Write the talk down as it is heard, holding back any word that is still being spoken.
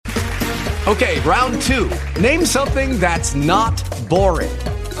Okay, round 2. Name something that's not boring.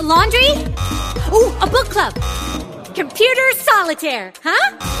 A laundry? Ooh, a book club. Computer solitaire,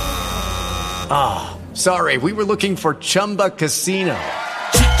 huh? Ah, sorry, we were looking for Chumba Casino.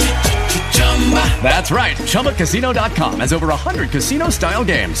 That's right, ChumbaCasino.com has over 100 casino-style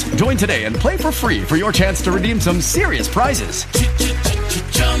games. Join today and play for free for your chance to redeem some serious prizes.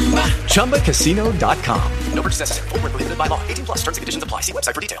 ChumbaCasino.com. No purchase necessary. Void where prohibited by law. 18 plus terms and conditions apply. See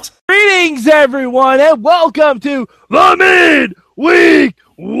website for details. Greetings, everyone, and welcome to the Midweek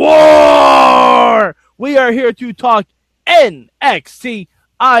War. We are here to talk NXT.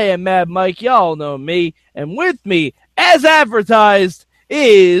 I am Mad Mike. Y'all know me. And with me, as advertised,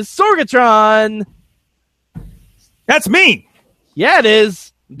 is Sorgatron. That's me. Yeah, it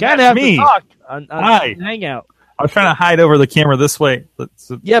is. You gotta have to talk on Hangout. I was trying to hide over the camera this way. But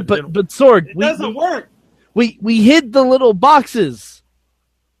Sorg, it doesn't work. We hid the little boxes,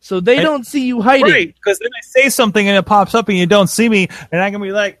 so they don't see you hiding. Right, because then I say something and it pops up and you don't see me, and I can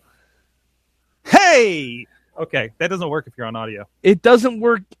be like, "Hey." Okay, that doesn't work if you're on audio. It doesn't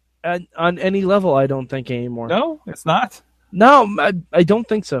work on any level, I don't think, anymore. No, it's not. No, I don't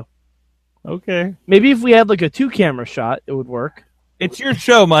think so. Okay. Maybe if we had like a 2-camera shot, it would work. It's your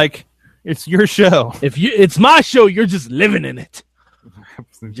show, Mike. It's your show. It's my show, you're just living in it.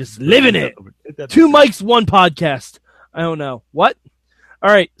 Just living it. 2 mics, 1 podcast. I don't know. What? All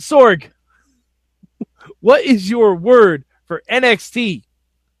right, Sorg. What is your word for NXT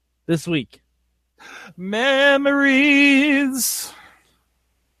this week? Memories.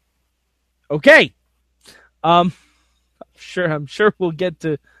 Okay. I'm sure we'll get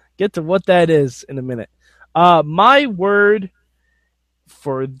to what that is in a minute. My word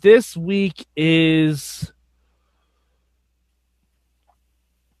for this week is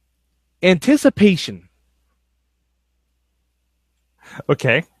anticipation.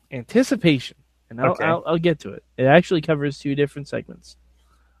 Okay. Anticipation. And I'll get to it. It actually covers 2 different segments.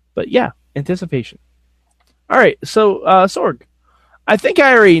 But yeah, anticipation. All right, so Sorg, I think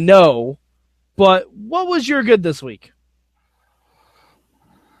I already know, but what was your good this week?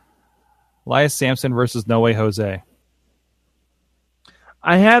 Elias Samson versus No Way Jose.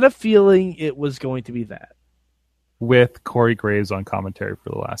 I had a feeling it was going to be that. With Corey Graves on commentary for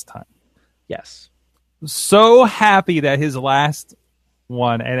the last time. Yes. So happy that his last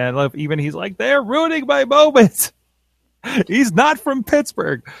one, and I love even he's like, they're ruining my moment. He's not from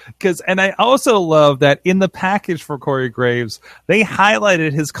Pittsburgh. And I also love that in the package for Corey Graves, they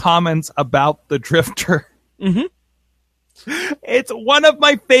highlighted his comments about the Drifter. Mm-hmm. It's one of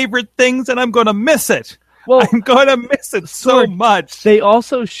my favorite things, and I'm going to miss it. Well, I'm going to miss it so much. They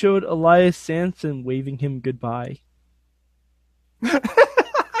also showed Elias Samson waving him goodbye.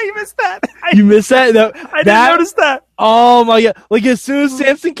 I missed that. You missed that? No, I didn't notice that. Oh, my God. Like, as soon as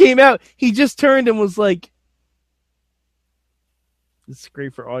Samson came out, he just turned and was like, it's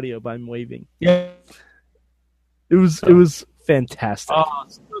great for audio, but I'm waving. Yeah. It was fantastic. Oh,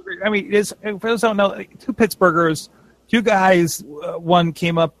 so great. I mean, for those who don't know, 2 Pittsburghers, 2 guys, one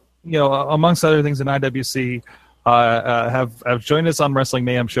came up, amongst other things in IWC, have joined us on Wrestling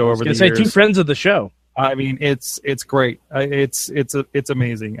Mayhem show over the years. 2 friends of the show. I mean, it's great. It's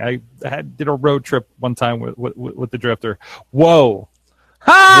amazing. I did a road trip one time with the Drifter. Whoa.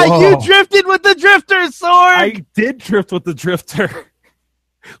 Ha! Whoa. You drifted with the Drifter, Sorg! I did drift with the Drifter.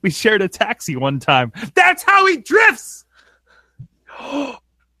 We shared a taxi one time. That's how he drifts!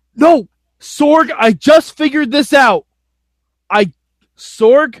 No! Sorg, I just figured this out.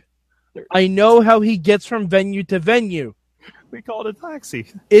 Sorg, I know how he gets from venue to venue. We call it a taxi.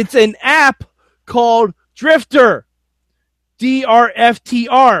 It's an app called Drifter.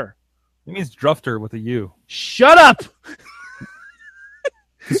 DRFTR. It means Drifter with a U. Shut up!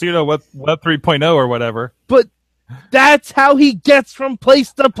 So Web 3.0 or whatever. But that's how he gets from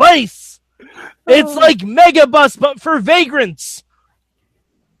place to place. It's like Megabus, but for vagrants.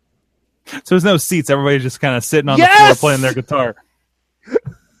 So there's no seats. Everybody's just kind of sitting on the floor playing their guitar.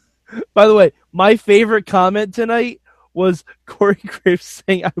 By the way, my favorite comment tonight was Corey Graves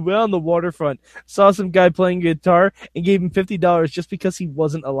saying, I went on the waterfront, saw some guy playing guitar, and gave him $50 just because he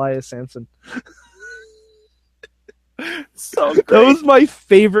wasn't Elias Samson. So great. That was my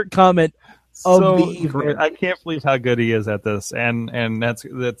favorite comment of the evening. I can't believe how good he is at this, and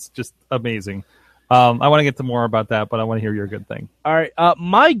that's just amazing. I want to get to more about that, but I want to hear your good thing. All right.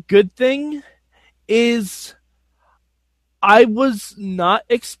 My good thing is I was not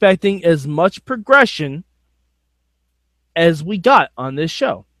expecting as much progression as we got on this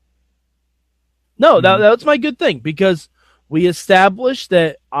show. No, that was my good thing, because we established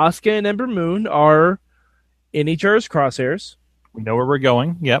that Asuka and Ember Moon are in each other's crosshairs. We know where we're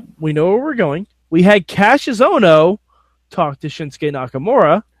going. Yep. We know where we're going. We had Kassius Ohno talk to Shinsuke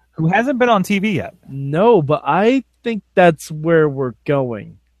Nakamura, who hasn't been on TV yet. No, but I think that's where we're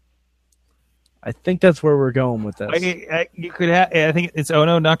going. I think that's where we're going with this. You could I think it's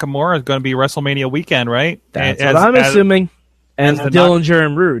Ohno Nakamura is going to be WrestleMania weekend, right? That's what I'm assuming. And Dillinger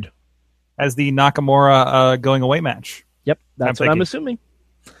and Rude. As the Nakamura going away match. Yep, that's what I'm assuming.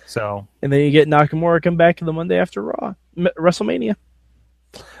 So, and then you get Nakamura come back the Monday after Raw, WrestleMania.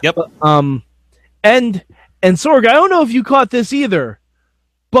 Yep. And Sorg, I don't know if you caught this either,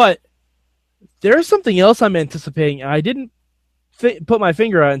 but there's something else I'm anticipating. I didn't put my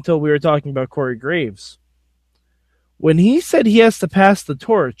finger on it until we were talking about Corey Graves. When he said he has to pass the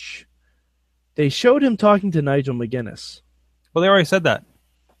torch, they showed him talking to Nigel McGuinness. Well, they already said that.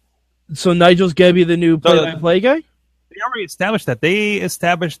 So Nigel's going to be the new play-by-play guy? They already established that. They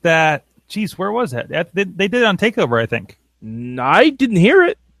established that. Geez, where was that? They did it on TakeOver, I think. I didn't hear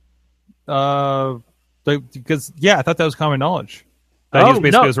it. Because I thought that was common knowledge. That he was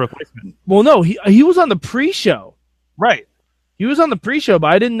basically his replacement. Well, no, he was on the pre-show. Right. He was on the pre-show,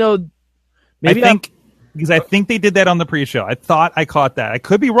 but I didn't know. I think they did that on the pre-show. I thought I caught that. I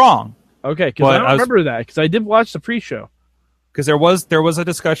could be wrong. Okay, because I don't remember that because I did watch the pre-show. Because there was a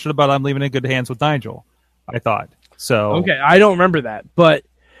discussion about I'm leaving in good hands with Nigel. I thought so. Okay, I don't remember that, but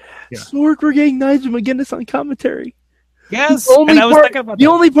Sorg, we're getting Nigel McGuinness on commentary. Yes, the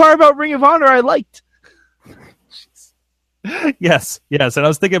only part about Ring of Honor I liked. Yes, and I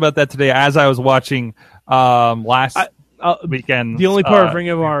was thinking about that today as I was watching last weekend. The only part of Ring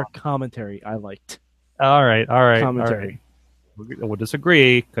of Honor commentary I liked. All right. Commentary. All right. We'll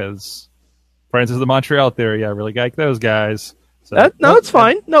disagree because Francis the Montreal Theory, I really like those guys. So, it's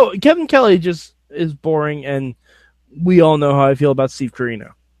fine. No, Kevin Kelly just is boring, and we all know how I feel about Steve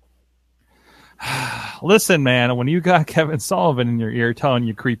Corino. Listen, man, when you got Kevin Sullivan in your ear telling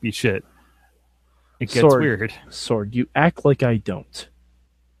you creepy shit, it gets weird. Sorg, you act like I don't.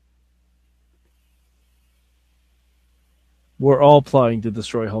 We're all plotting to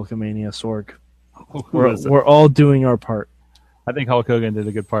destroy Hulkamania, Sorg. We're all doing our part. I think Hulk Hogan did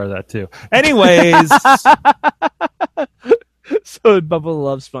a good part of that, too. Anyways. So did Bubba the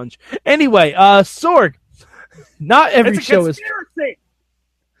Love Sponge. Anyway, Sorg, not every show is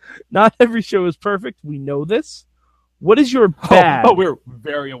perfect. We know this. What is your bad? Oh, we're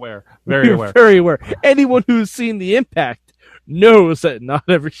very aware. Very aware. Anyone who's seen the Impact knows that not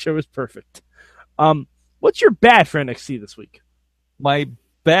every show is perfect. What's your bad for NXT this week? My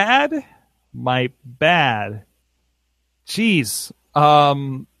bad. Jeez.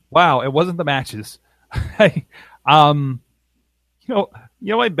 Wow. It wasn't the matches. My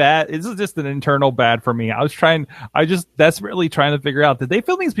bad. This is just an internal bad for me. I just desperately trying to figure out, did they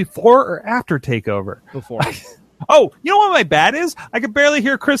film these before or after TakeOver? Before. Oh, you know what my bad is? I could barely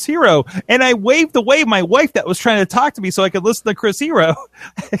hear Chris Hero, and I waved away my wife that was trying to talk to me so I could listen to Chris Hero.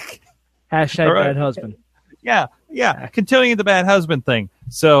 Hashtag bad husband. Yeah. Continuing the bad husband thing.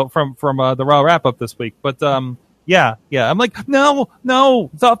 So from the Raw wrap up this week, but yeah. I'm like, no,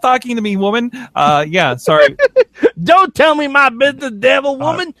 stop talking to me, woman. Sorry. Don't tell me my business, devil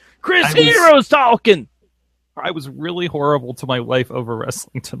woman. Chris Hero's talking. I was really horrible to my wife over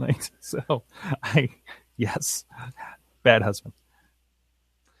wrestling tonight. So yes, bad husband.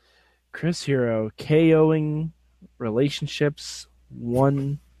 Chris Hero KOing relationships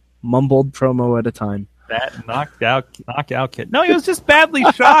one mumbled promo at a time. That knockout kid. No, he was just badly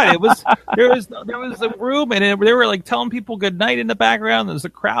shot. There was a room and they were like telling people good night in the background. There's a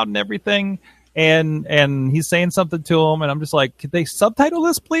crowd and everything, and he's saying something to him, and I'm just like, could they subtitle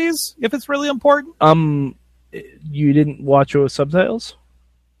this, please, if it's really important? You didn't watch it with subtitles?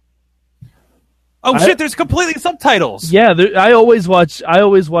 Oh shit! There's completely subtitles. Yeah, I always watch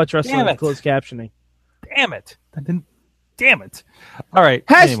wrestling with closed captioning. Damn it! All right.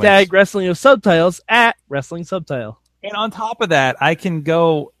 Hashtag wrestling with subtitles at wrestling subtitle. And on top of that, I can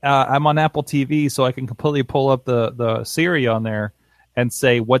go. I'm on Apple TV, so I can completely pull up the Siri on there and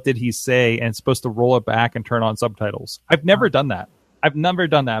say, "What did he say?" And it's supposed to roll it back and turn on subtitles. I've never done that.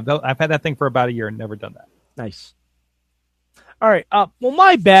 I've had that thing for about a year and never done that. Nice. All right. Well,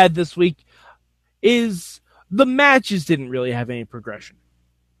 my bad this week is the matches didn't really have any progression.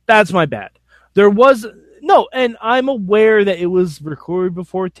 That's my bad. There was no, and I'm aware that it was recorded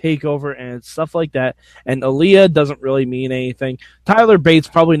before TakeOver and stuff like that, and Aaliyah doesn't really mean anything. Tyler Bate's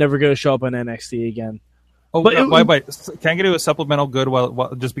probably never going to show up on NXT again. Oh, but wait. Can I get to a supplemental good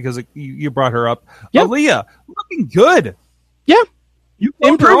while just because you brought her up? Yeah. Aaliyah, looking good. Yeah.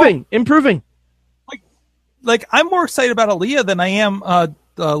 Improving. Like I'm more excited about Aaliyah than I am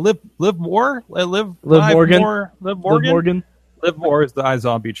Liv Morgan. Liv Moore is the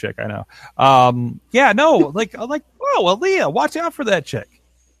iZombie chick, I know. Yeah, no, like, wow, Aaliyah, watch out for that chick.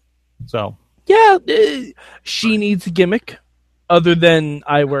 So Yeah, she needs a gimmick other than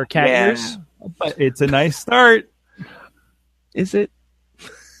I wear cat ears. But it's a nice start. Is it?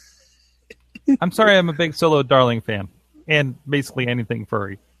 I'm sorry, I'm a big Solo Darling fan, and basically anything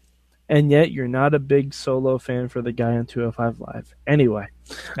furry. And yet you're not a big Solo fan for the guy on 205 Live. Anyway.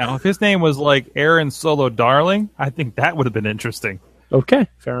 Now, if his name was like Aaron Solo Darling, I think that would have been interesting. Okay,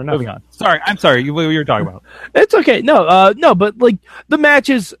 fair enough. Moving on. I'm sorry. What were you talking about? It's okay. No, but like the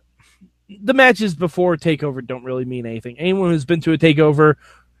matches before Takeover don't really mean anything. Anyone who's been to a Takeover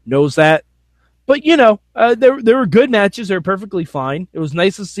knows that. But there were good matches. They were perfectly fine. It was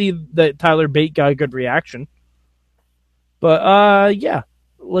nice to see that Tyler Bate got a good reaction. But yeah,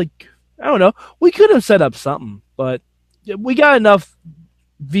 like I don't know. We could have set up something, but we got enough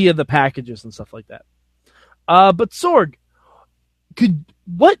via the packages and stuff like that. But Sorg,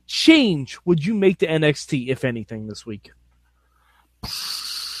 what change would you make to NXT, if anything, this week?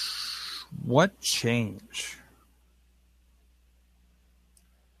 What change?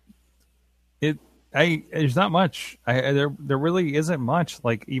 There's not much. There really isn't much.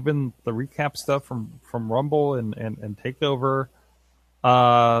 Like even the recap stuff from Rumble and Takeover.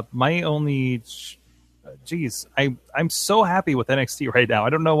 My only, I'm so happy with NXT right now. I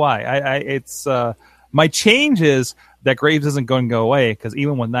don't know why. It's my change is that Graves isn't going to go away because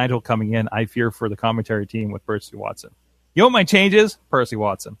even with Nigel coming in, I fear for the commentary team with Percy Watson. You know what my change is? Percy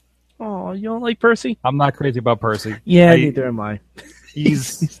Watson. Oh, you don't like Percy? I'm not crazy about Percy. Yeah, neither am I.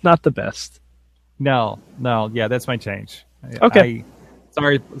 He's not the best. No, yeah, that's my change. Okay.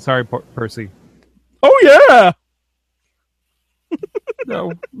 Sorry, Percy. Oh yeah.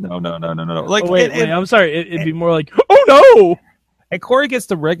 No. Like, wait, I'm sorry. It'd be more like, oh no. And Corey gets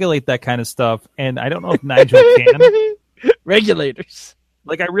to regulate that kind of stuff, and I don't know if Nigel can. Regulators.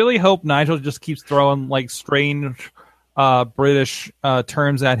 Like, I really hope Nigel just keeps throwing like strange British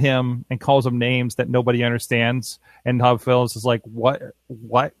terms at him and calls him names that nobody understands, and how Phillips is like, what,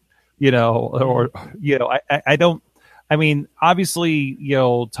 I don't. I mean, obviously,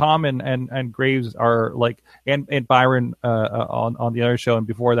 Tom and Graves are like, and Byron on the other show, and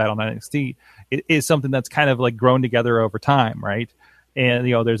before that on NXT, it is something that's kind of like grown together over time, right? And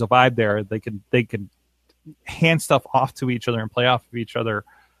there's a vibe there. They can hand stuff off to each other and play off of each other.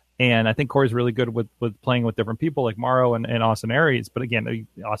 And I think Corey's really good with playing with different people like Morrow and Austin Aries. But again,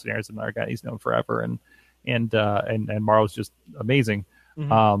 Austin Aries is another guy he's known forever, and Morrow's just amazing.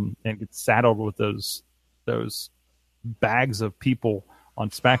 Mm-hmm. And gets saddled with those bags of people on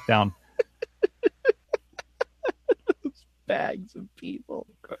SmackDown. Bags of people.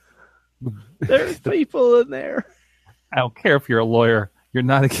 There's people in there. I don't care if you're a lawyer. You're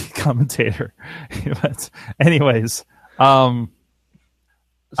not a commentator. But anyways, my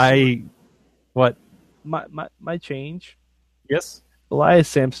change. Yes. Elias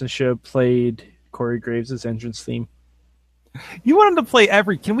Sampson should have played Corey Graves' entrance theme. You want him to play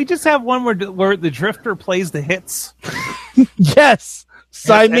Can we just have one where the Drifter plays the hits? Yes,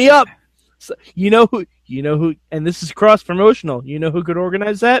 sign me up. You know who, and this is cross promotional. You know who could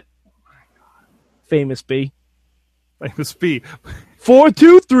organize that? Famous B. 4,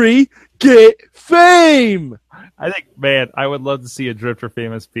 2, 3, get fame. I think, man, I would love to see a Drifter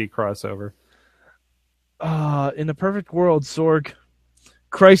Famous B crossover. In a perfect world, Sorg.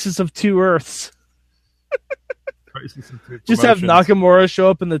 Crisis of Two Earths. Just have Nakamura show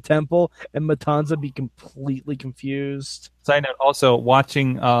up in the temple and Matanza be completely confused. Side note, also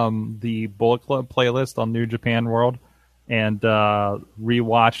watching the Bullet Club playlist on New Japan World and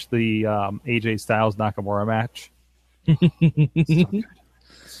rewatch the AJ Styles Nakamura match.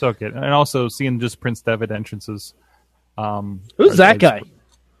 So good. And also seeing just Prince Devitt entrances. Who's that guy?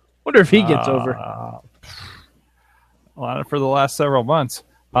 Wonder if he gets over. Well, for the last several months.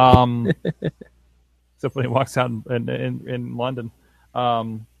 Except when he walks out in London.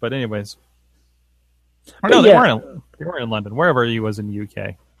 But anyways. They weren't in London. Wherever he was in the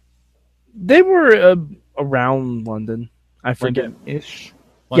UK. They were around London. I forget. London-ish?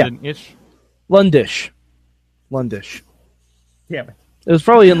 London-ish? Yeah. Londish. Yeah. It was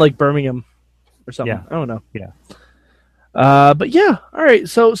probably in like Birmingham or something. Yeah. I don't know. Yeah. But yeah. All right.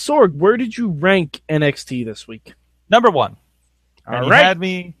 So, Sorg, where did you rank NXT this week? Number 1. All right.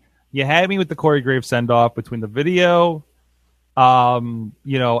 You had me with the Corey Graves send-off between the video, and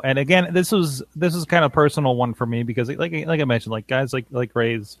again, this is kind of a personal one for me because, like I mentioned, like guys like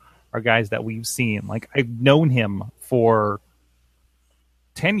Graves are guys that we've seen. Like I've known him for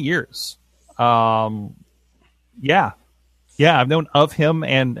 10 years. I've known of him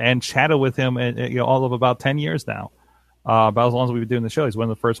and chatted with him, and all of about 10 years now. about as long as we've been doing the show. He's one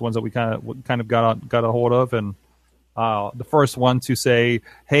of the first ones that we kind of got a hold of, and the first one to say,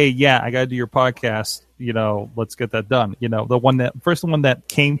 "Hey, yeah, I got to do your podcast. Let's get that done." The first one that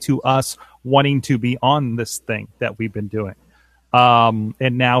came to us wanting to be on this thing that we've been doing,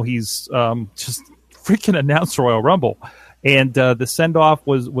 and now he's just freaking announced Royal Rumble, and the send off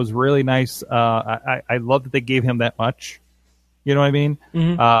was really nice. I love that they gave him that much. You know what I mean?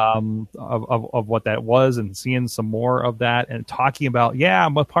 Mm-hmm. Of what that was, and seeing some more of that, and talking about,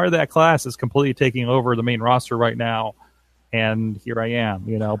 I'm a part of that class is completely taking over the main roster right now, and here I am.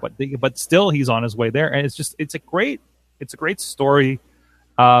 But still he's on his way there, and it's a great story.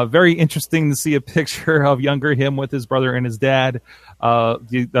 Very interesting to see a picture of younger him with his brother and his dad.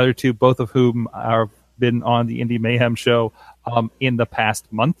 The other two, both of whom have been on the Indie Mayhem show in the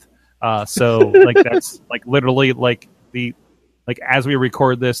past month. So that's literally as we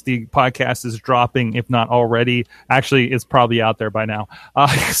record this, the podcast is dropping, if not already. Actually, it's probably out there by now.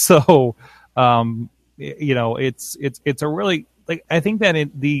 So it's a really I think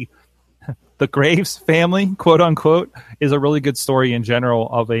that the Graves family, quote unquote, is a really good story in general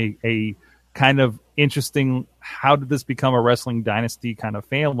of a kind of interesting. How did this become a wrestling dynasty kind of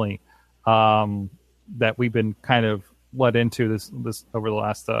family that we've been kind of led into this over the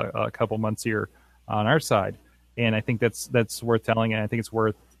last couple months here on our side. And I think that's worth telling, and I think it's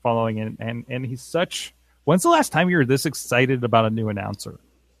worth following. And he's such. When's the last time you were this excited about a new announcer?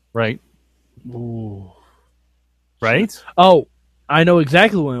 Right? Ooh. Right? Oh, I know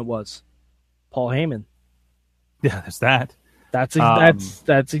exactly when it was. Paul Heyman. Yeah, there's that. That's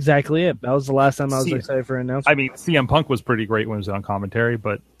exactly it. That was the last time I was excited for an announcement. I mean, CM Punk was pretty great when he was on commentary,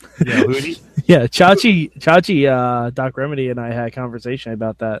 but who did he? Yeah, Chachi, Doc Remedy, and I had a conversation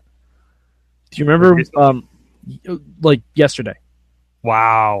about that. Do you remember? Yesterday.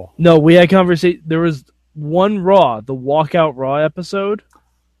 Wow. No, we had conversation. There was one Raw, the Walkout Raw episode,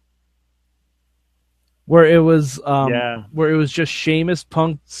 where it was just Sheamus,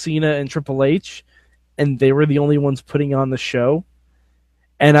 Punk, Cena, and Triple H, and they were the only ones putting on the show.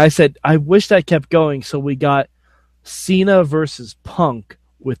 And I said, I wish that kept going, so we got Cena versus Punk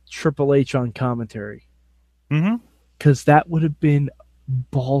with Triple H on commentary. Mm-hmm. Because that would have been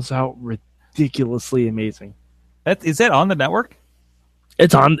balls out ridiculously amazing. Is that on the network?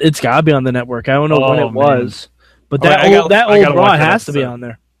 It's on. It's got to be on the network. I don't know when it was, but that old Raw has to be on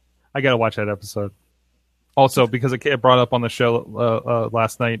there. I got to watch that episode. Also, because it brought up on the show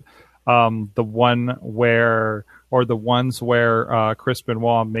last night, the ones where Chris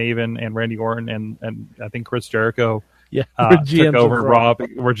Benoit, Maven, and Randy Orton, and I think Chris Jericho, took over Raw.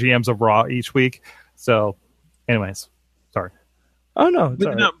 We're GMs of Raw each week. So, anyways, sorry. Oh no,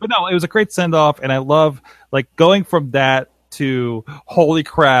 but no, it was a great send off, and I love going from that to holy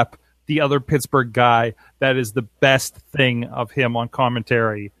crap, the other Pittsburgh guy that is the best thing of him on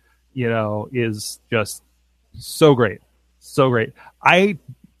commentary, is just so great, so great. I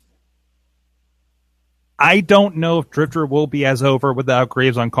don't know if Drifter will be as over without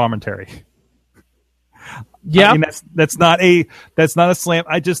Graves on commentary. Yeah, I mean, that's not a slam.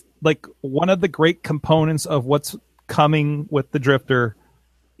 I just one of the great components of what's coming with the Drifter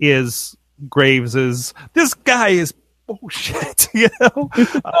is Graves's. This guy is bullshit,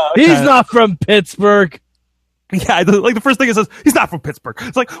 he's not from Pittsburgh. Yeah, the first thing it says, he's not from Pittsburgh.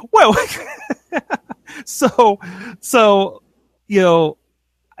 It's like, whoa. So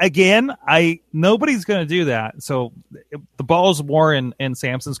again, nobody's going to do that. So the ball's more in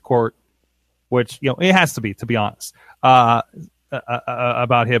Samson's court, which it has to be honest,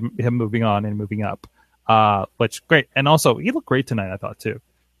 about him moving on and moving up. Which great, and also he looked great tonight, I thought too,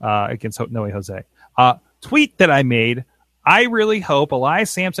 against No Way Jose. Tweet that I made. I really hope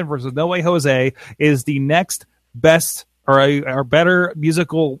Elias Samson versus No Way Jose is the next best or better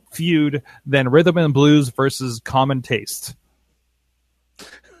musical feud than Rhythm and Blues versus Common Taste.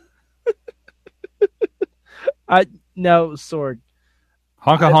 Sorg.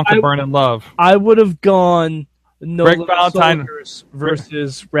 Honka Burn in Love. I would have gone Greg Valentine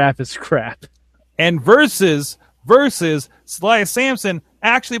versus Rap is Crap. And versus Elias Samson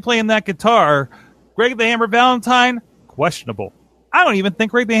actually playing that guitar. Greg the Hammer Valentine, questionable. I don't even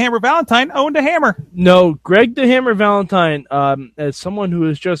think Greg the Hammer Valentine owned a hammer. No, Greg the Hammer Valentine, as someone who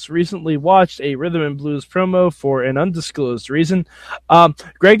has just recently watched a Rhythm and Blues promo for an undisclosed reason,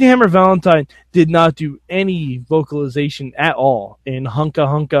 Greg the Hammer Valentine did not do any vocalization at all in Hunka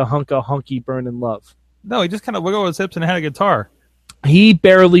Hunka Hunka Honky Burn in Love. No, he just kind of wiggled his hips and had a guitar. He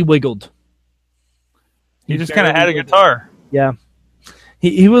barely wiggled. He just kind of had a guitar. Yeah.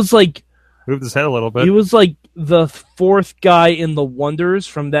 He was moved his head a little bit. He was the fourth guy in the Wonders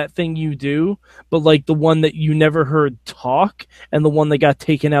from That Thing You Do, but like the one that you never heard talk and the one that got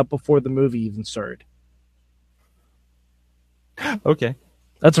taken out before the movie even started. Okay.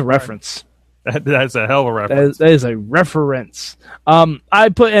 That's a reference. That's a hell of a reference. That is a reference. I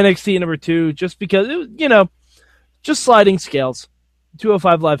put NXT number 2 just because, just sliding scales.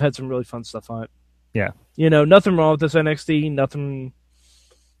 205 Live had some really fun stuff on it. Yeah. Nothing wrong with this NXT. Nothing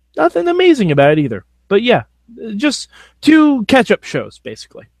amazing about it either. But yeah, just 2 catch-up shows,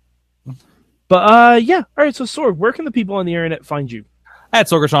 basically. But yeah. All right, so Sorg, where can the people on the internet find you? At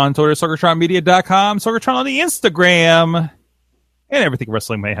Sorgatron on Twitter, SorgatronMedia.com, Sorgatron on the Instagram, and Everything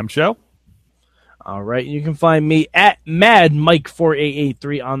Wrestling Mayhem Show. All right, you can find me at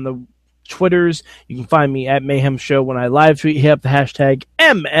MadMike4883 on the Twitters. You can find me at Mayhem Show when I live tweet. Hit up the hashtag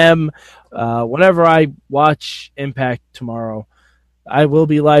MM. Whenever I watch Impact tomorrow, I will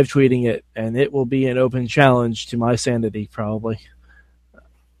be live tweeting it, and it will be an open challenge to my sanity, probably.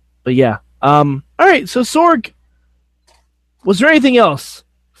 But yeah. All right, so Sorg, was there anything else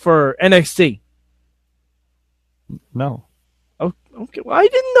for NXT? No. Okay. Well, I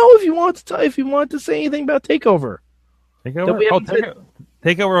didn't know if you wanted to say anything about Takeover.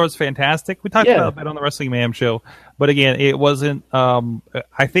 Takeover was fantastic. We talked about that on the Wrestling Mayhem Show, but again, it wasn't.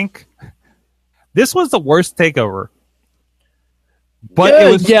 I think this was the worst Takeover. But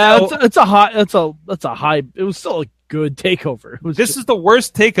it was it's a high. It was still a good Takeover. This is the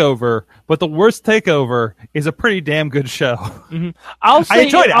worst Takeover, but the worst Takeover is a pretty damn good show. Mm-hmm. I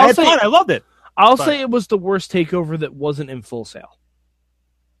enjoyed it. I had fun. I loved it. I'll say it was the worst Takeover that wasn't in Full Sail.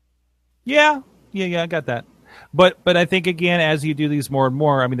 Yeah, I got that. But I think, again, as you do these more and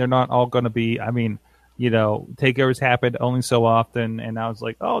more, I mean, they're not all going to be, takeovers happen only so often, and I was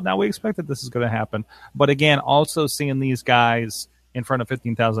like, oh, now we expect that this is going to happen. But again, also seeing these guys in front of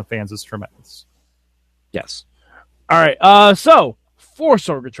 15,000 fans is tremendous. Yes. All right, so, for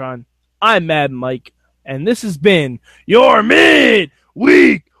Sorgatron, I'm Mad Mike, and this has been your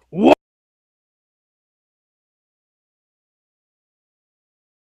Midweek War.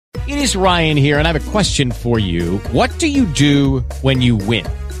 It is Ryan here, and I have a question for you. What do you do when you win?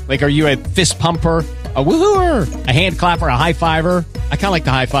 Like, are you a fist pumper, a woohooer, a hand clapper, a high fiver? I kind of like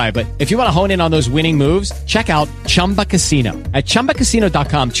the high five, but if you want to hone in on those winning moves, check out Chumba Casino. At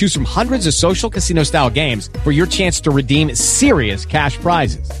ChumbaCasino.com, choose from hundreds of social casino-style games for your chance to redeem serious cash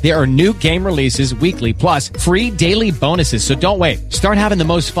prizes. There are new game releases weekly, plus free daily bonuses, so don't wait. Start having the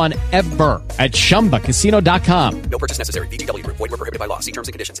most fun ever at ChumbaCasino.com. No purchase necessary. VGW Group. Void where prohibited by law. See terms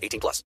and conditions. 18+.